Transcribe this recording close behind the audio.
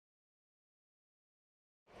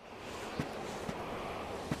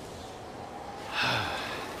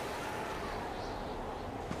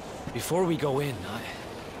Before we go in,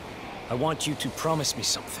 I want you to promise me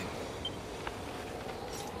something.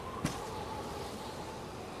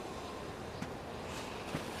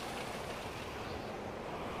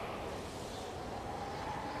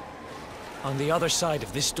 On the other side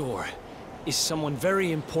of this door is someone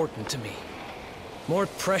very important to me. More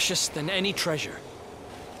precious than any treasure.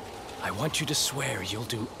 I want you to swear you'll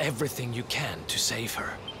do everything you can to save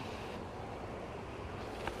her.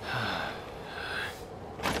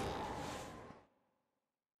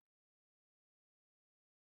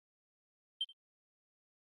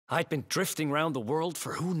 I'd been drifting around the world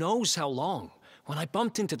for who knows how long when I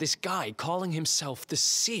bumped into this guy calling himself the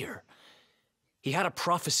Seer. He had a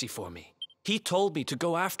prophecy for me. He told me to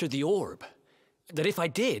go after the orb. That if I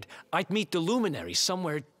did, I'd meet the luminary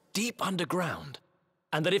somewhere deep underground.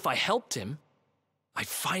 And that if I helped him, I'd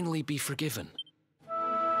finally be forgiven.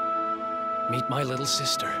 Meet my little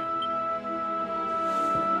sister.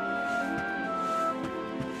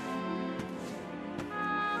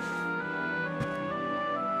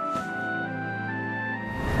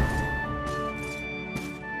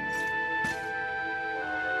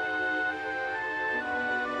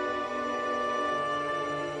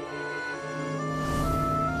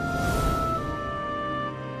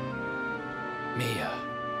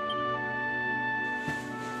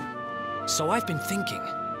 So I've been thinking,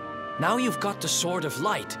 now you've got the Sword of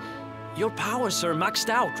Light, your powers are maxed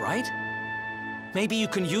out, right? Maybe you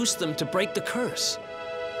can use them to break the curse.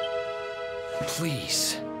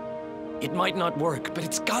 Please. It might not work, but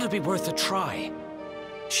it's gotta be worth a try.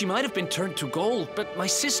 She might have been turned to gold, but my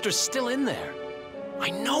sister's still in there. I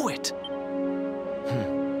know it.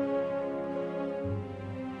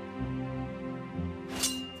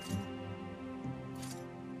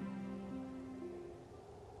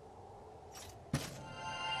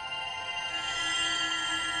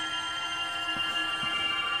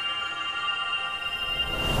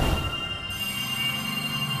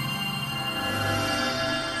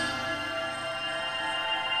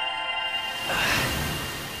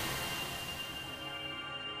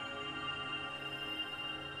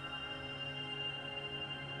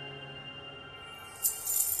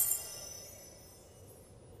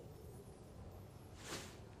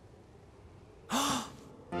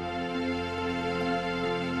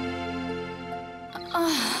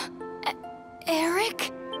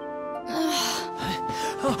 Eric?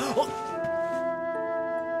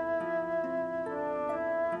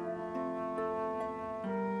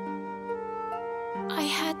 I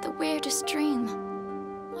had the weirdest dream.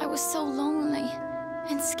 I was so lonely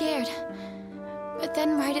and scared. But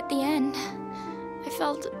then right at the end, I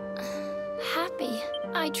felt happy.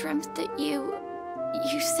 I dreamt that you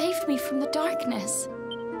saved me from the darkness.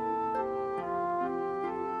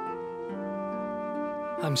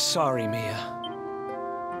 I'm sorry, Mia.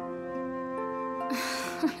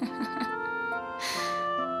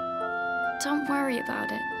 Don't worry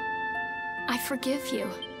about it. I forgive you.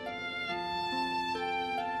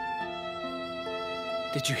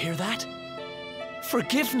 Did you hear that?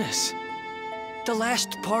 Forgiveness! The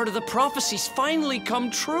last part of the prophecy's finally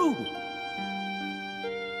come true!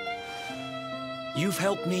 You've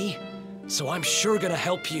helped me, so I'm sure gonna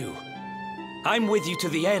help you. I'm with you to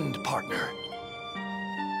the end, partner.